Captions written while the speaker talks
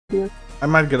here. I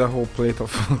might get a whole plate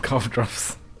of cough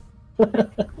drops.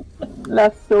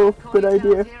 That's so good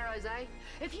idea.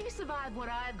 If you survive what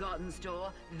I've got in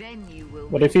store, then you will.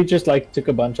 What if you just like took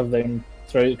a bunch of them,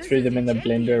 threw them in a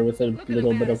blender with a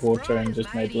little bit of water and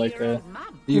just made like a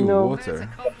Ew, No. water.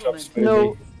 smoothie?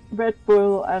 No, Red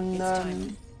Bull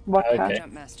and vodka. Okay.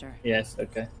 Yes,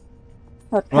 okay.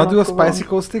 That Wanna do a cannot go wrong. spicy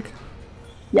cold stick?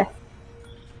 Yes.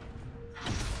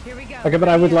 Here we go. Okay, but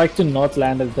I would like to not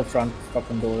land at the front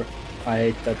fucking door. I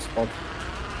hate that spot.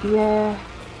 Yeah.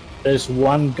 There's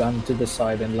one gun to the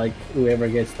side and like whoever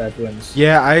gets that wins.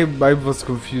 Yeah, I was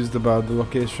confused about the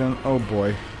location. Oh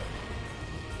boy.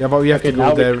 Yeah, but we have Okay, to now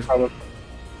go we there. can probably...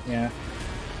 Yeah.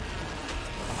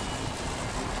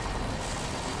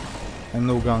 And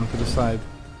no gun to the side.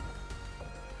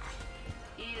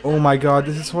 Oh my god,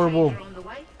 this is horrible.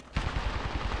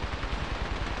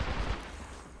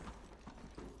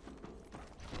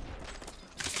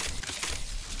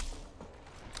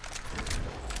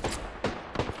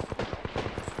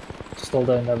 Still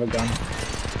don't have a gun.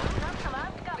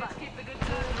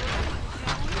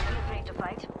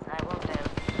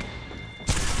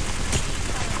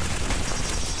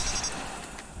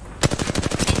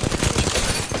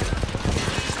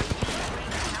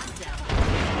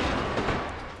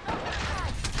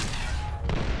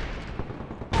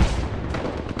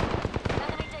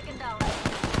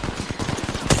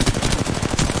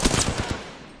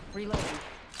 Reloading.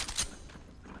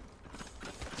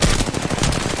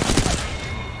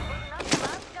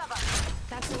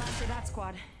 That's the last of that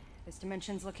squad. This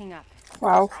dimension's looking up.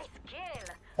 Wow.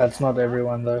 That's not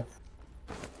everyone though.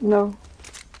 No.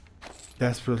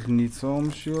 Desperately need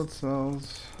some shield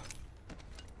cells.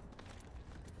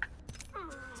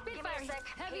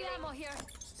 Heavy ammo here.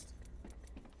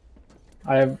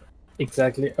 I have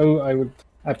exactly. Oh, I would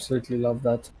absolutely love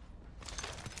that.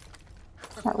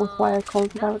 That was why I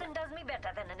called it out. Nothing does me better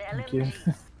than an Thank you.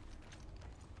 LMG.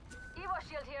 Evo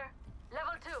shield here.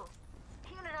 Level 2.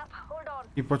 Healing up. Hold on.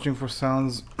 Keep watching for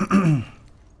sounds. Heavy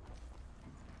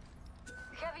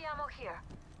ammo here.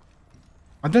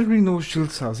 Are there really no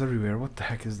shield cells everywhere? What the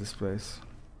heck is this place?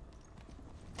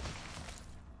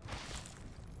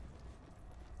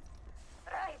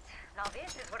 Right. Now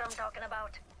this is what I'm talking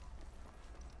about.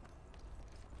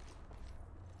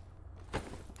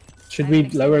 Should we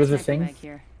lower the thing?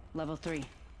 Here. Level 3.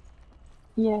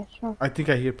 Yeah, sure. I think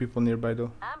I hear people nearby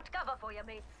though. Amped cover for you,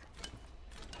 mates.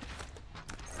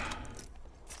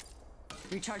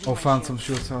 Recharging Oh, my found shield. some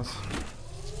shield cells.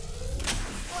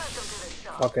 Welcome to the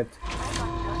shop. Fuck it.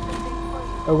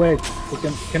 Oh wait,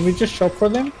 can we just shop for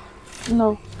them?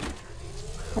 No.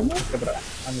 Can you? Okay, but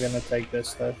I'm gonna take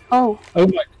this though. Oh, Oh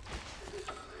my.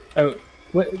 Oh,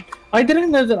 wait, I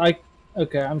didn't know that I.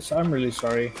 Okay, I'm really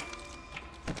sorry.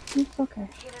 it's okay.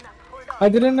 Healing up. Hold on. I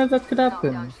didn't know that could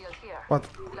happen. Knockdown shield here. What?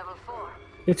 Level 4.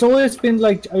 It's always been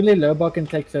like only Lobot can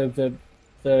take the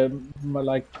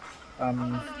like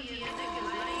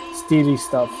steely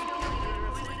stuff.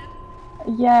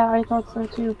 Yeah, I thought so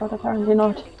too, but apparently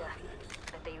not.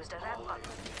 But they used a ramp up.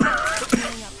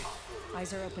 Healing up.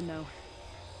 Eyes are open though.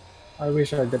 I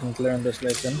wish I didn't learn this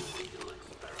lesson.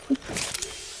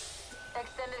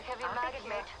 Extended heavy mag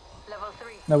here. Level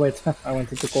 3. No wait, I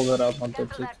wanted to call that out, not touch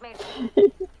Cancel it. that,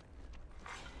 mate.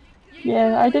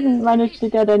 Yeah, I didn't manage to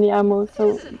get any ammo,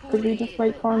 so could we just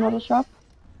wait for another shop?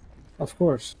 Of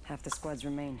course. Half the squads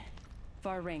remain.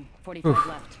 Far ring. 45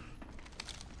 left.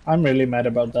 I'm really mad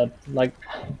about that. Like,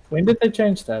 when did they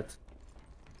change that?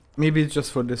 Maybe it's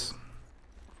just for this.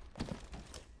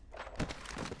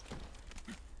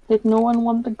 Did no one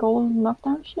want the gold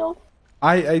knockdown shield?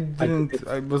 I didn't.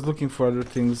 I was looking for other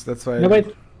things. That's why. No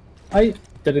wait, I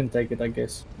didn't take it, I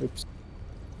guess. Oops.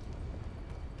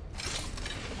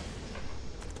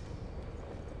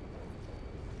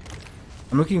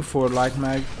 I'm looking for light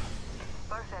mag.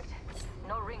 Perfect.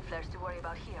 No ring flares to worry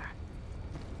about here.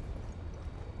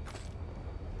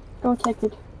 Go take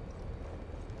it.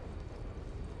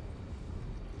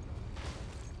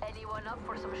 Anyone up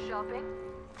for some shopping?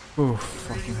 Oh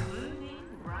fucking.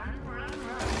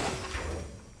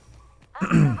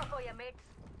 Amped cover for you, mates.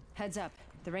 Heads up.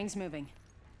 The ring's moving.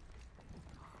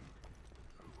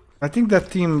 I think that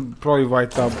team probably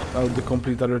wiped out the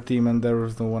complete other team, and there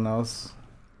was no one else.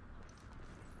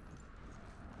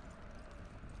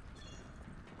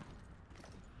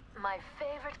 My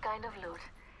favorite kind of loot.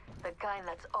 The kind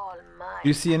that's all mine. Do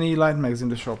you see any light mags in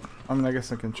the shop? I mean, I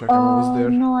guess I can check. I'm almost there.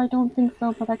 No, I don't think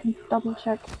so, but I can double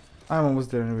check. I'm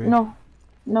almost there anyway. No,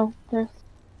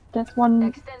 there's one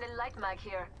Extended light mag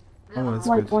here. Oh, that's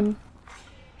white good. one.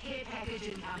 Care package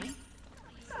incoming.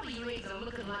 Some of you ain't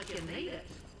looking like you need it.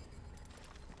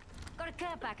 Got a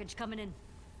care package coming in.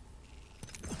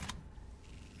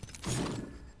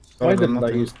 Why Better than didn't I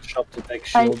nothing. use the shop to take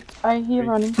shield? I hear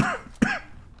running. I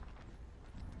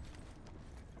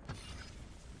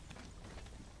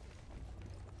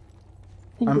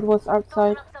think it was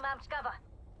outside. Open up some amped cover.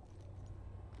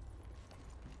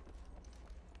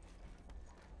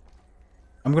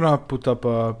 I'm gonna put up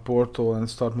a portal and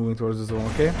start moving towards the zone,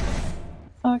 okay?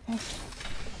 Okay.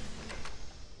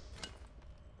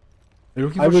 You're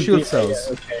looking I for would shield be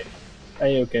cells.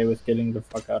 okay with getting the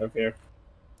fuck out of here.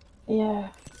 Yeah.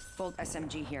 Bolt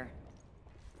SMG here.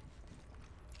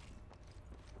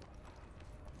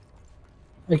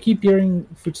 I keep hearing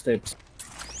footsteps.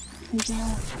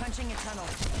 Yeah. Punching a tunnel.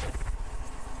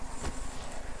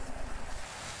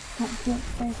 Not feel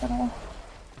safe at all.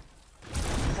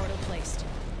 Portal placed.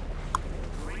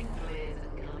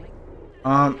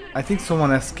 I think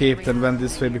someone escaped and went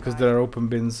this way because there are open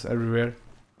bins everywhere.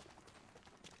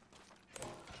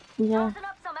 Yeah. Open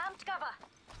up some amped cover.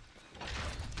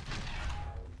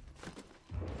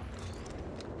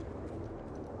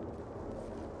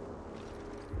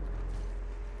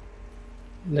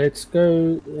 Let's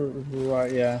go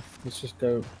right. Yeah, let's just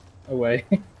go away.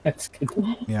 Let's get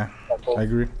the Yeah, couple. I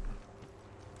agree.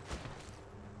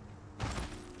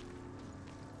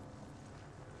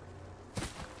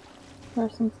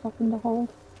 There's some stuff in the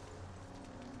hold.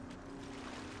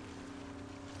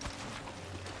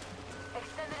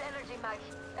 Extended energy mag.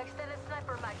 Extended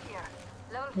sniper mag here.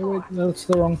 Level Oh, 4. wait, that's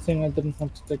the wrong thing. I didn't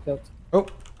want to take that. Oh,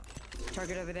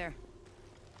 Target over there.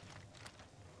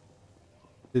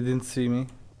 they didn't see me.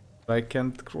 I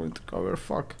can't crawl into cover,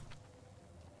 fuck.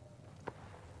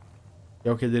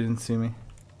 Yeah, okay, they didn't see me.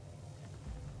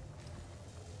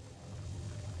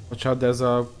 Watch out, there's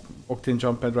a octane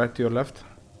jump pad right to your left.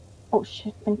 Oh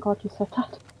shit, thank god you said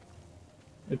that.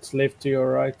 It's left to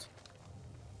your right.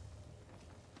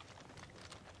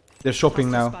 They're shopping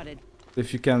Hostile now. spotted.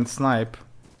 If you can snipe,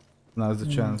 now's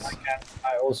the chance.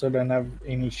 I also don't have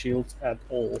any shields at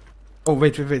all. Oh,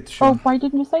 wait. Oh, Sean. why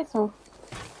didn't you say so?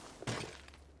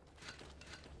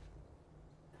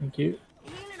 Thank you.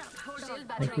 Healing up. Hold on. Shield Thank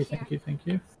battery you. here. Thank you. Thank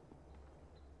you.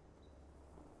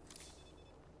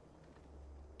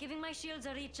 Giving my shields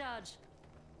a recharge.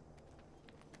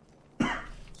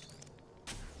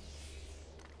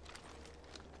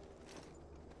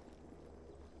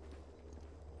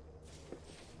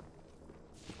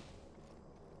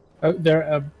 Oh, there.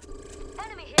 Enemy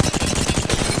here.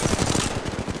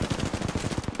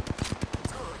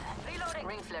 Good. Reloading.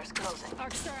 Ring flares closing.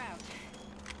 Arc star out.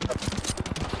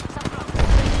 Some rock.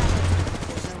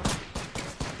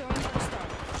 Throwing another star.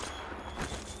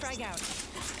 Frag out.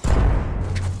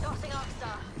 Tossing off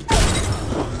star.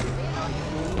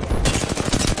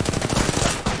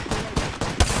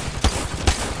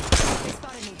 They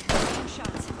spotted me. Taking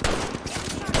shots.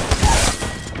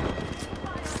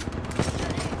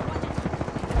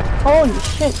 Holy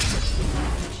shit!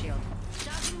 Shield.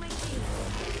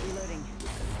 Reloading.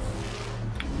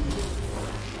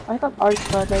 I got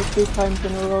arced like 3 times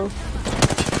in a row.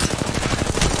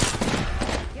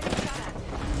 Getting shot at.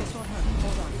 This won't hurt.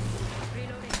 Hold on.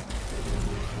 Reloading.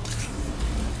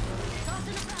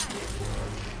 Tossing a frag.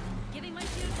 Giving my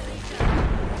shields a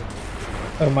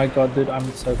recharge. Oh my god, dude,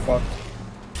 I'm so fucked.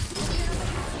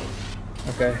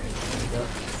 Okay.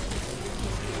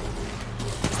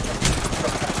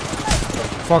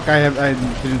 Fuck, I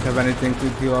didn't have anything to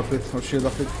heal up it or shield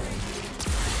up it. Is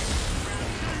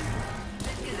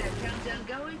that countdown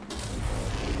going?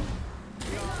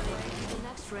 The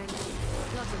next ring.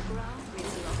 Lots of ground.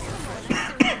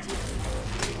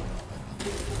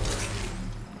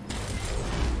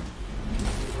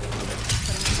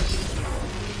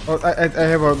 Oh, I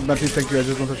have a battery, thank you, I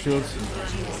just want a shield.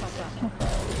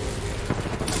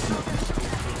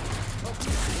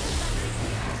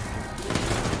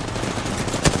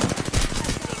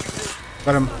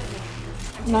 Got him.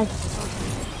 Nice.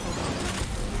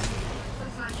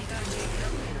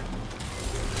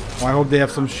 Oh, I hope they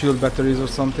have some shield batteries or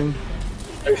something.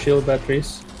 No shield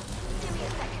batteries.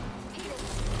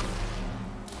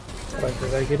 Why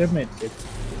did I get a medkit?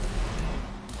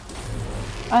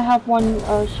 I have one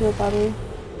shield battery.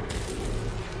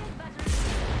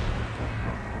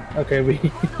 Okay,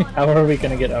 how are we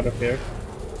gonna get out of here?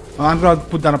 I'm gonna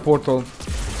put down a portal.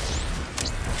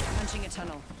 Punching a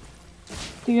tunnel.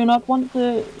 Do you not want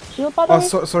the shield Oh,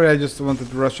 battery? sorry, I just wanted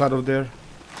to rush out of there.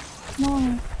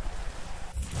 No.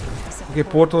 Okay,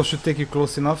 portal should take you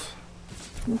close enough.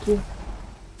 Thank you.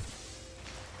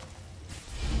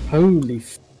 Holy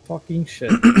fucking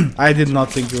shit. I did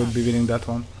not think you would be winning that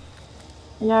one.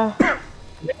 Yeah.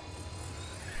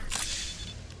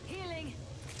 Healing.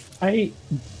 I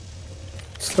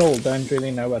still don't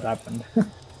really know what happened.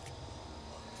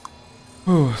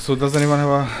 So does anyone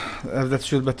have that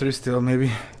shield battery still,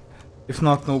 maybe? If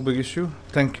not, no big issue.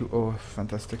 Thank you. Oh,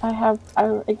 fantastic. I have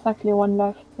exactly one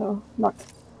left, so luck.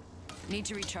 Need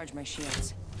to recharge my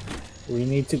shields. We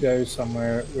need to go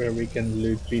somewhere where we can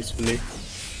loot peacefully.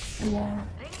 Yeah.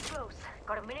 Ring close.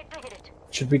 Got a minute to hit it.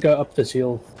 Should we go up this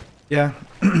hill? Yeah.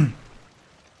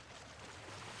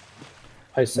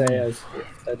 I say as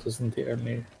if that isn't the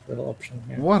only little option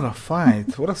here. What a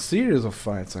fight. What a series of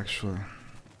fights, actually.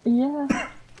 Yeah.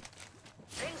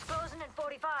 Ring's closing in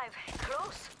 45.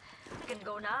 Close. We can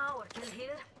go now or kill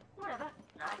here. Whatever.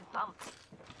 I'm pumped.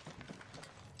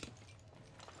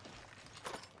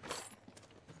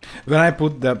 When I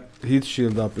put the heat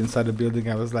shield up inside the building,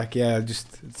 I was like, yeah, just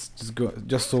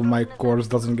so my corpse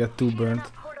doesn't get too burnt.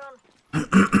 Hold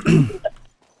on.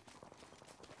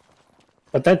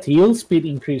 But that heal speed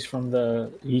increase from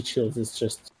the heat shields is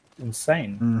just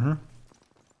insane. Mm-hmm.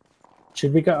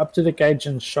 Should we go up to the gauge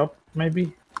and shop,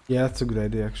 maybe? Yeah, that's a good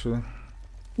idea, actually.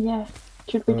 Yeah.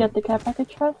 Should we get the care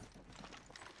package first?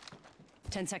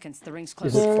 10 seconds. The ring's Is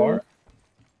close. it far?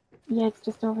 Yeah, it's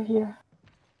just over here.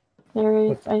 There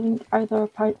is, I think, either a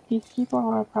peacekeeper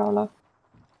or a prowler.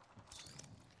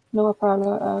 No, a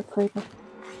prowler, Kraber.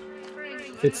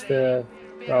 It's the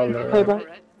prowler.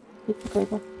 Kraber. It's the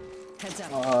Kraber. Heads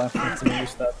up. I need to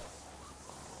use that.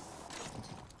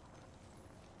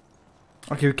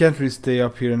 Okay, we can't really stay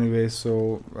up here anyway,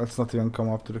 so let's not even come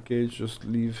up to the cage, just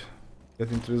leave, get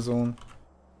into the zone.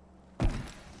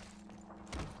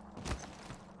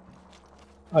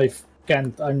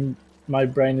 Can't. My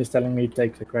brain is telling me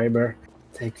take the Kraber,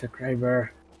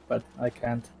 but I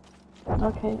can't.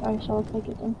 Okay, I shall take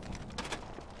it then.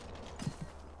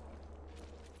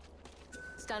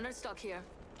 Standard stock here.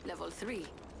 Level 3.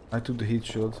 I took the heat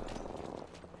shield.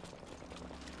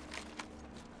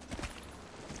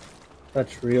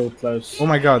 That's real close. Oh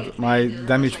my god, my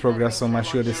damage progress on my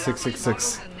shield is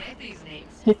 666.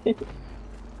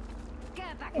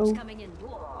 Care package coming in.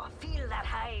 Whoa, feel that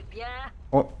hype, yeah?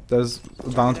 Oh, there's a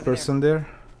downed person there.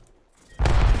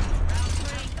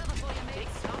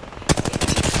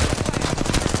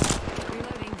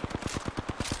 Reloading.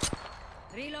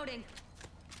 Reloading.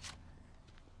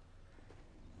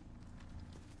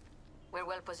 We're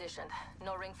well positioned.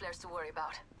 No ring flares to worry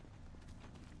about.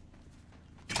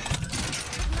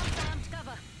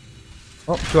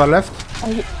 Oh, to our left.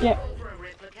 Yeah.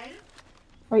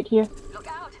 Right here. Look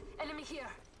out! Enemy here.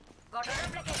 Got a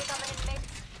replicator coming in, mate.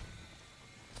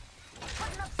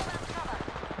 Putting up some cover.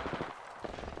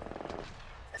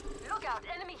 Look out!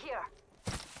 Enemy here.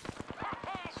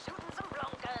 Shooting some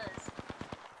blonkers.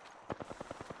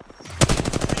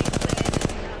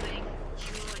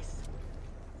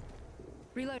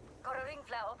 Reload. Got a ring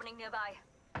flare opening nearby.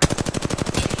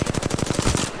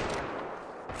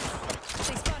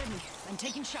 They spotted me. I'm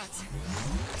taking shots.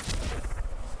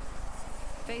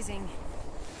 Phasing.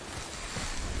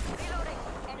 Reloading.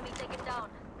 Enemy taken down.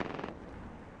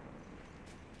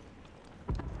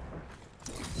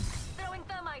 Throwing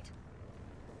thermite.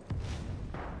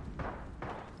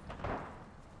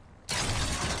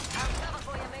 I'll cover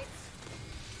for you, mates.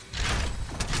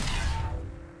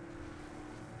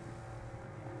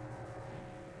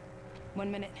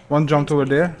 One minute. One jumped over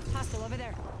there. Hostile over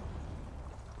there.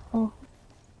 Oh.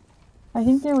 I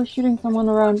think they were shooting someone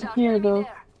around Shot here enemy though.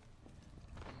 there.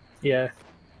 Yeah.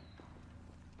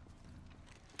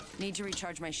 Need to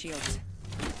recharge my shields.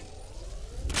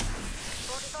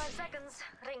 45 seconds.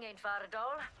 Ring ain't far at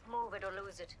all. Move it or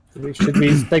lose it. Should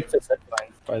we take the set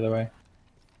line, by the way?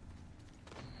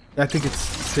 I think it's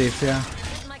safe, yeah.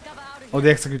 Get my cover out of Oh, here.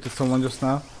 they executed someone just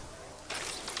now.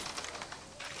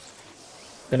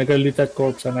 Gonna go loot that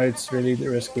corpse. I know it's really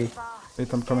risky.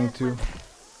 Wait, I'm coming too.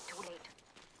 Too late.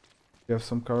 You have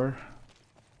some cover.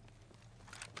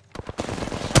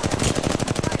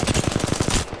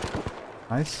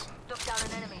 Nice. Took down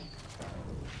an enemy.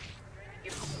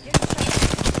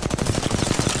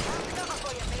 Cover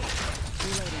for you, mate.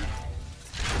 Reloading.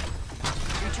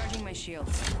 Recharging my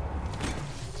shields.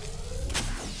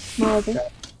 Where are they?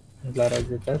 I'm glad I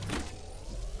did that.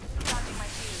 Charging my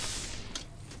shield.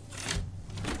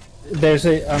 There's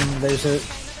a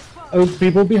oh,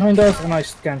 people behind us, and I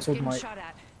cancelled Getting my. shot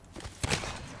at.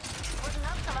 Putting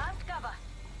up some amped cover.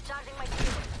 Charging my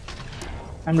shield.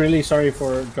 I'm really sorry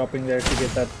for dropping there to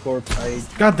get that corpse.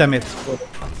 God damn it. I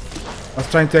was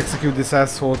trying to execute this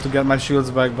asshole to get my shields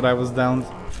back, but I was downed.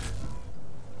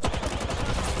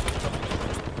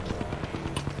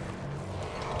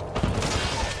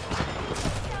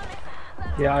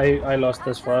 Yeah, I lost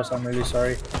this for us. I'm really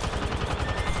sorry.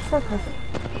 Okay.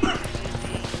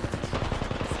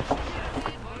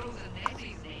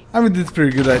 I mean, did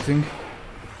pretty good, I think.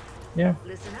 Yeah.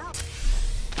 Listen up.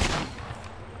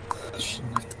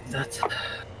 Shouldn't have done that.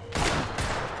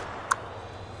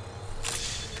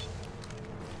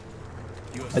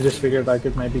 I just figured I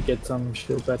could maybe get some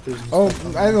shield batteries. And Oh, stuff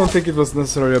on I don't think it was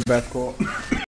necessarily a bad call.